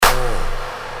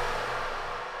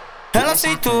Ela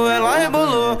sentou, ela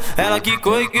rebolou, ela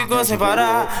quicou e quicou sem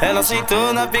parar. Ela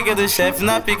sentou na pica do chefe,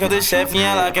 na pica do chefe, e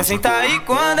ela quer sentar. E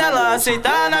quando ela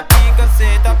sentar na pica,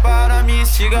 senta para me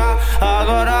instigar.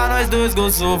 Agora nós dois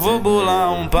gozou, vou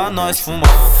bolar um pra nós fumar.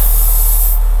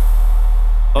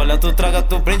 Olha, tu traga,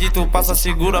 tu prende, tu passa,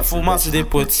 segura a fumaça e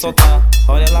depois te soltar.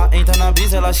 Olha, ela entra na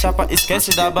brisa, ela chapa,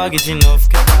 esquece da bag de novo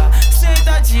quebrar.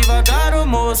 Senta devagar, o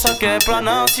moça quer pra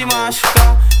não se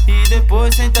machucar. E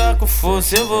depois sentar com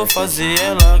força, eu vou fazer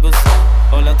ela gostar.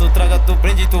 Olha, tu traga, tu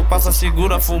prende, tu passa,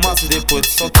 segura a fumaça e depois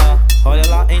te soltar. Olha,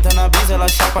 ela entra na brisa, ela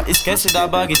chapa, esquece da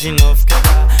bag de novo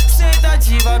quebrar. Senta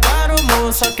devagar, o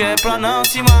moça quer pra não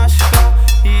se machucar.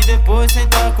 E depois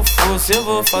sentar com força, eu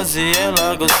vou fazer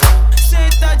ela gostar.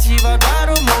 Senta devagar,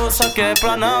 o moça quer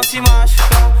pra não se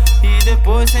machucar. E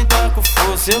depois sentar com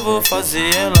força, eu vou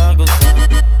fazer ela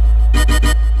gostar.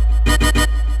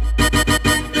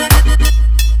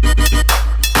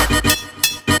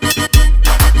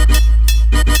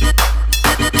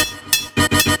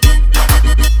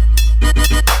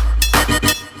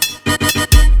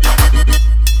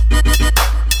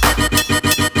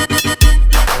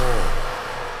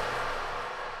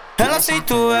 Ela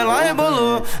sentou, ela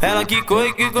rebolou, ela quicou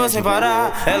e quicou sem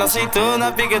parar. Ela sentou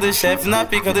na pica do chefe, na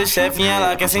pica do chefe, e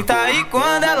ela quer sentar. E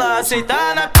quando ela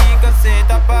sentar na pica,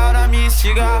 senta para me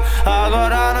instigar.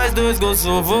 Agora nós dois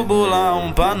gozou, vou bolar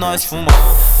um pra nós fumar.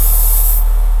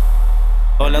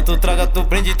 Olha, tu traga, tu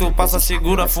prende, tu passa,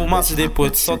 segura a fumaça e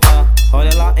depois te soltar. Olha,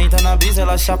 ela entra na brisa,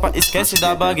 ela chapa, esquece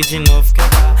da bag de novo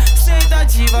quebrar. Senta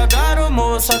devagar, o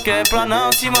moça quer pra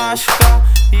não se machucar.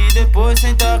 E depois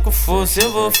sentar com força,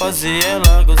 eu vou fazer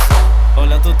ela gostar.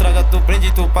 Olha, tu traga, tu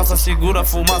prende, tu passa, segura a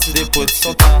fumaça e depois te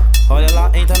soltar. Olha, ela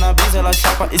entra na brisa, ela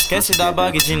chapa, esquece da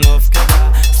bag de novo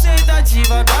quebrar. Senta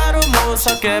devagar, o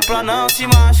moça quer pra não se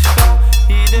machucar.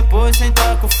 E depois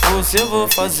sentar com força, eu vou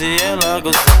fazer ela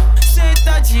gostar.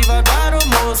 Senta devagar, o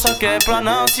moça quer pra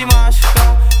não se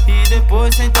machucar. E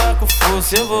depois sentar com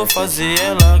força, eu vou fazer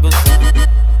ela gostar.